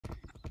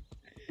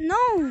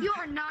No. You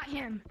are not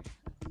him.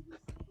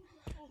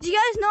 Do you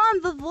guys know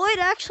I'm the Void,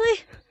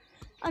 actually?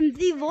 I'm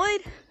the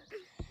Void.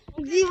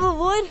 The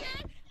Void.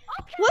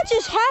 Okay. What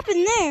just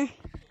happened there?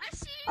 I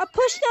see you. I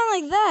pushed down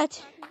like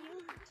that.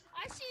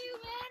 I see you,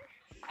 man.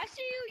 I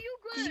see you. You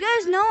good. Did you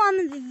guys know I'm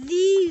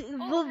the Oh,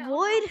 hell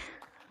Void?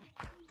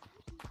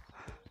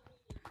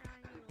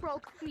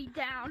 Broke me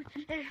down.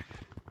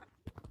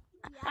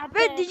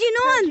 Brett, did you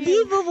know I'm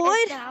the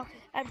Void?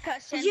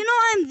 Did you know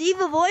I'm the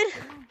Void?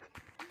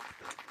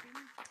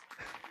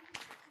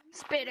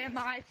 Spit in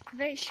my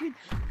face.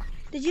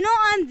 Did you know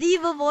I'm the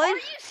Are Void?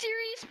 you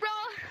serious, bro?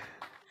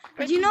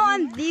 Did you know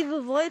I'm the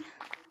Void?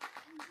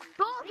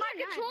 Bro, my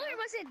controller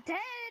wasn't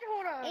dead.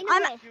 Hold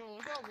on.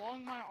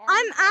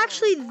 I'm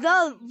actually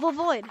the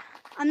Void.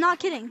 I'm not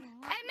kidding.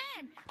 Hey,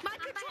 man. My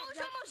controller's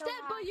almost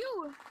dead, but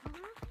you.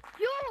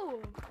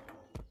 You.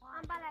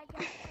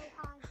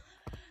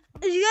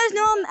 Did you guys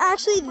know I'm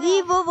actually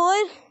the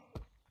Void?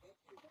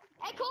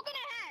 Hey,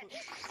 coconut hat.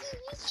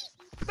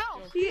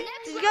 Bro,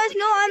 Did you guys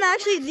know I'm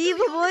actually the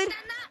Void?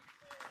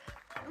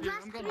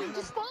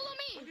 Just follow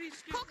me.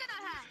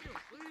 Coconut hat.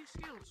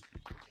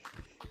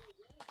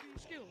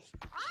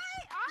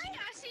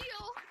 I see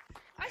you.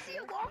 I see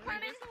you wall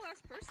climbing.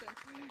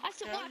 I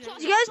see watch.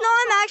 Did you guys know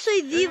I'm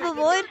actually the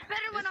Void?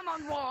 Better when I'm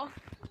on wall.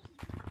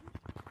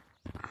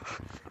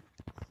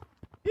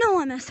 No,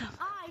 I messed up.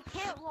 I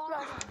can't wall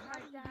climb.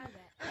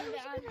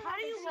 How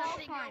do you wall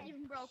climb?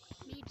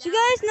 Did you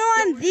guys know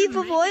I'm the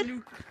Void?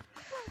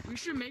 We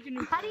should make a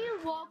new. How do you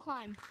wall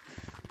climb?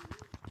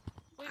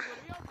 Wait, what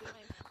are y'all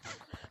doing?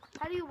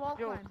 How do you wall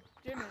Yo, climb?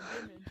 Damon.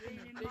 Hey,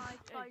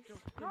 yo,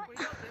 what are y'all doing?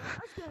 I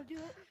was gonna do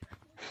it.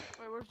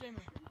 Wait, where's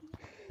Damon?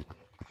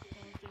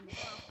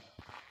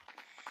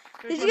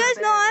 Did you guys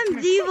know I'm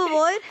the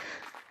Void?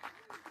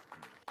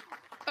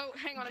 Oh,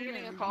 hang on, I'm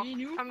getting a call. Me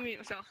and you? I'm gonna meet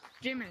myself.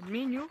 Damon,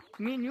 me and you?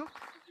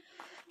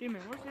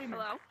 Damon, where's Damon?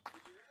 Hello?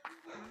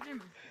 Where's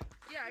Damon?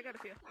 Yeah, I got a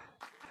few.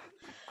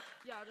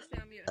 Yeah, I'll just stay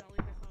on mute and I'll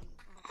leave my phone.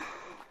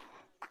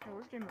 Oh,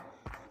 where's Damon?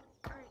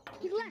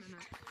 He left.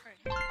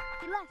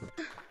 He left.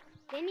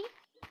 Didn't he?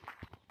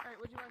 Alright,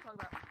 what do you want to talk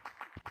about?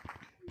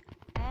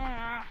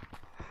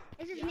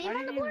 Is his name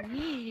on the board?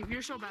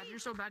 You're so bad.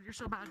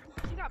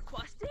 She got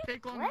busted?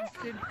 Fake long What?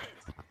 kid.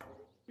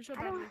 You're so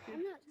bad, little kid.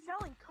 I'm not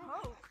selling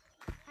coke.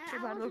 So I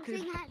bad, wasn't little kid.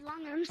 saying I had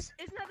long arms.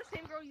 Isn't that the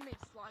same girl you made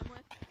slime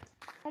with?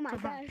 Oh my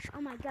gosh.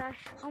 Oh my gosh.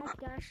 Oh my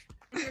gosh.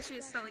 Here she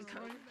is selling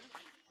coke.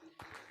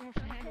 Oh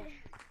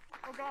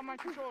god, my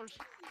controllers.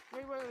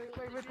 Wait,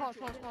 pause.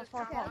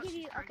 I'll give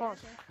you. Okay,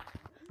 Pause.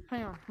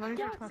 Hang on, let me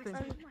fix my thing.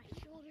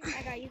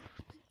 I got you.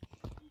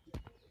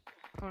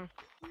 Alright.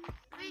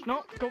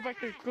 No, go back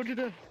there. Go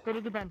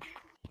to the bench.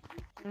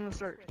 And we'll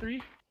start.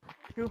 3,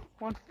 2,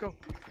 1, go.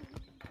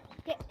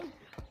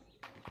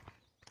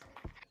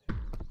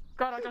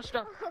 God, I got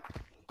stuck.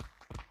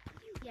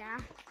 Yeah.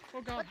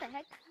 Oh god. What the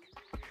heck?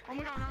 Oh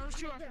my god, now there's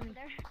 2 after me.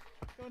 There.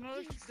 Go,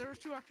 no, there's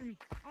 2 after me.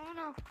 Oh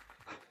no.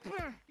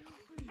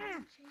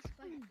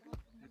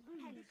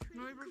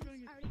 No, everybody's gonna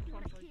get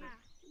punched like that.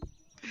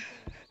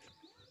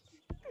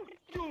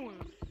 Doing.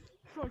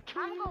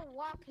 I'm gonna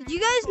walk. Did you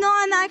guys know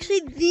I'm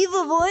actually the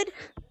Void?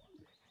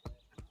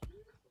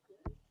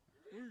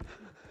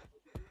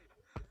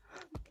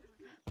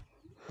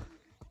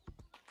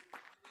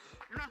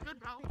 You're not good,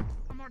 bro.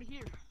 I'm already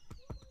here.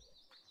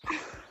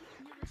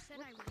 Never said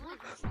I would.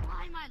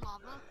 Why am I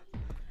lava?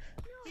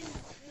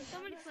 Can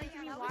somebody explain to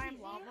me why I'm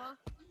lava?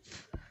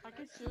 I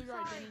can steal your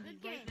identity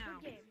right now.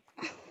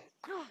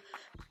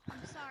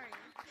 I'm sorry.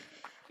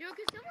 Yo,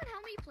 can someone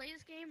help me play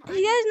this game? Did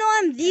you guys know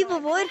I'm the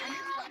Void? I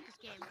never played this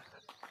game.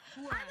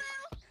 Who I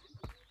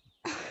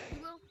will.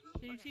 You will?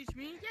 Can you teach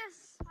me?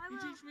 Yes, I Can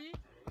will. you teach me?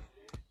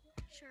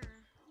 Sure.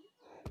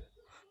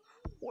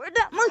 Where'd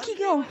that monkey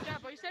go? Yeah,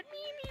 but you said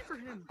me for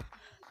him.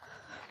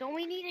 Don't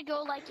we need to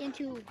go like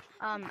into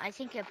I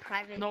think a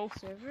private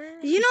server?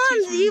 Did you know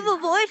I'm the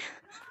Void?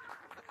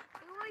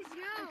 It was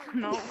you.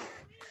 No.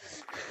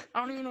 I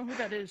don't even know who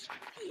that is.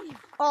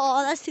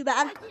 Oh, that's too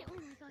bad. Oh my gosh,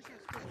 that's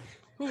good.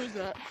 Who is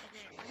that?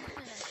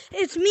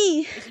 It's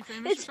me. Is he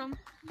famous or something?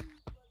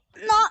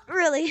 Not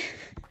really.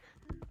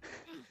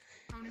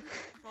 How many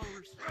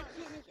followers?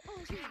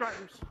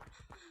 Subscribers?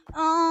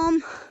 I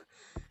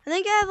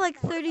think I have like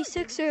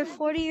 36 or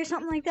 40 or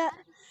something like that.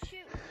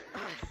 Shoot.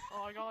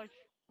 Oh, I got like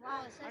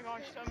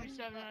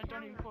 77 and I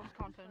don't even post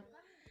content.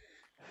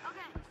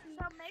 Okay,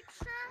 so make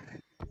sure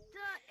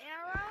the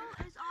arrow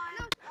is on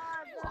the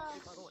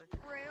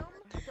room.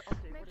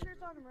 Make sure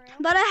it's on the room.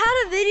 But I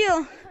had a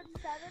video.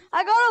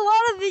 I got a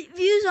lot of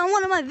views on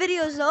one of my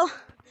videos though.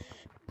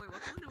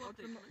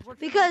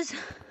 Because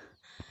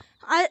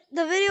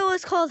the video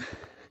was called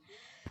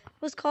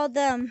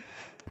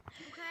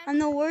I'm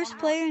the worst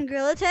player in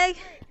Gorilla Tag.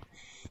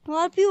 A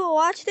lot of people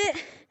watched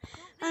it,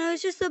 and it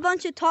was just a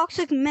bunch of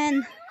toxic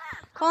men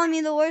calling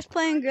me the worst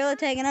player in Gorilla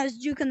Tag, and I was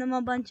juking them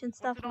a bunch and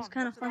stuff. It was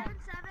kind of fun.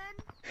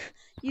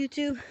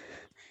 YouTube.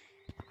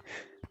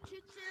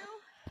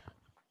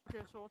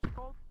 Okay, so what's it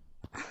called?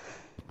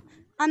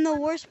 I'm the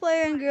worst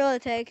player in Gorilla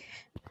Tag.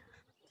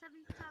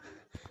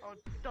 Oh,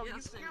 W. No,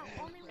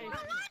 only Hey, one.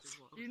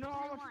 do you know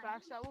how much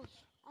facts that was?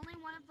 Only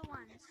one of the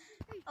ones.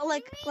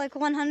 Like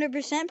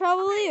 100%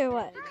 probably, or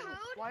what? The code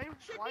Why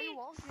should are be you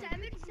walking?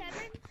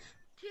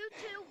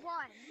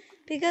 77221.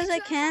 Because I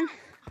can.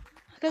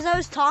 Because I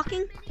was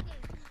talking.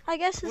 I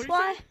guess is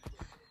why.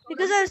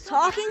 Because I was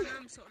talking.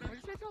 What did you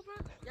say,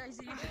 Topper? Yeah, he's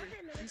a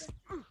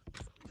YouTuber.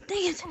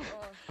 Dang it.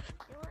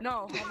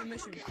 No, I have a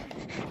mission.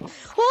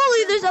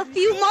 Holy, there's a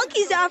few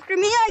monkeys after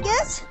me, I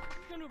guess.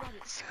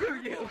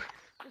 Screw you.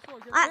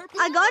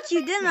 I got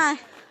you, didn't I?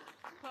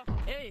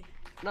 Hey.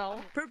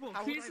 No. Purple.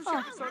 Can you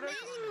subscribe to Soda?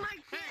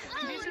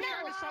 Can you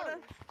subscribe to Soda?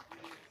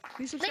 Can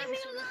you subscribe to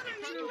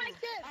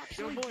Soda?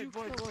 Yo,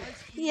 Void.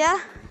 Yeah.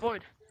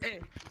 Void. Hey.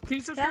 Can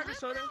you subscribe to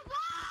Soda?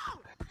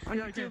 On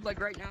YouTube, like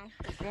right now.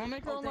 Wanna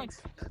make our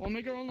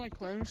own like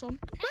clan or something?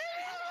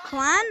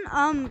 Clan?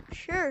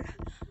 Sure.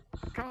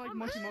 Kind of like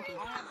Monkey Monkey.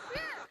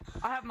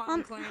 I have my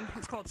own clan.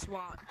 It's called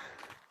SWAT.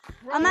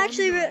 I'm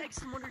actually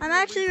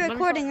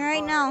recording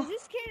right now. Is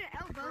this kid an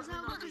El Bozo?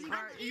 Because he got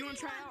Alright, you wanna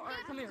try out?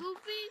 Alright, come here.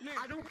 Goofy.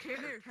 I don't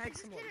care. Tag Is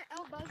this someone. kid an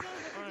El Bozo?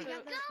 Because he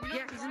got the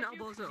Yeah, he's an El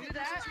Bozo. Do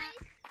that.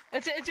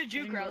 It's a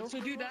juke route, so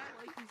do that.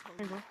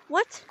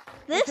 What? From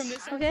This?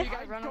 this side, Okay. you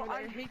guys run over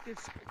I there. hate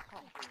this.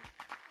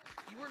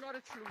 You are not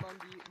a true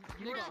monkey.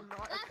 You are not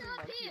a true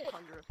monkey,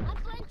 Thunder. I'm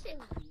punching.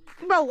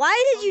 Bro, why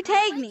did you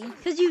tag me?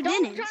 Because you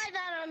Don't didn't. try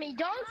that on me.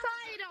 Don't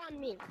try it on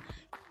me.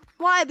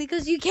 Why?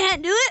 Because you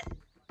can't do it?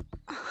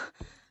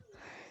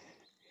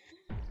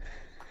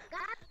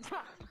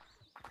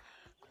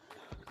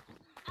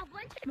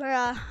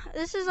 Bruh,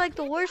 this is like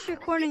the worst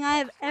recording I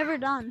have ever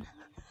done.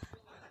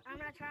 I'm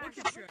not trying.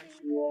 He didn't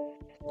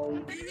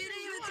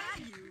even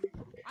tag you.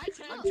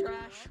 I'm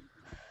trash.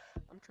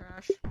 I'm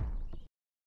trash.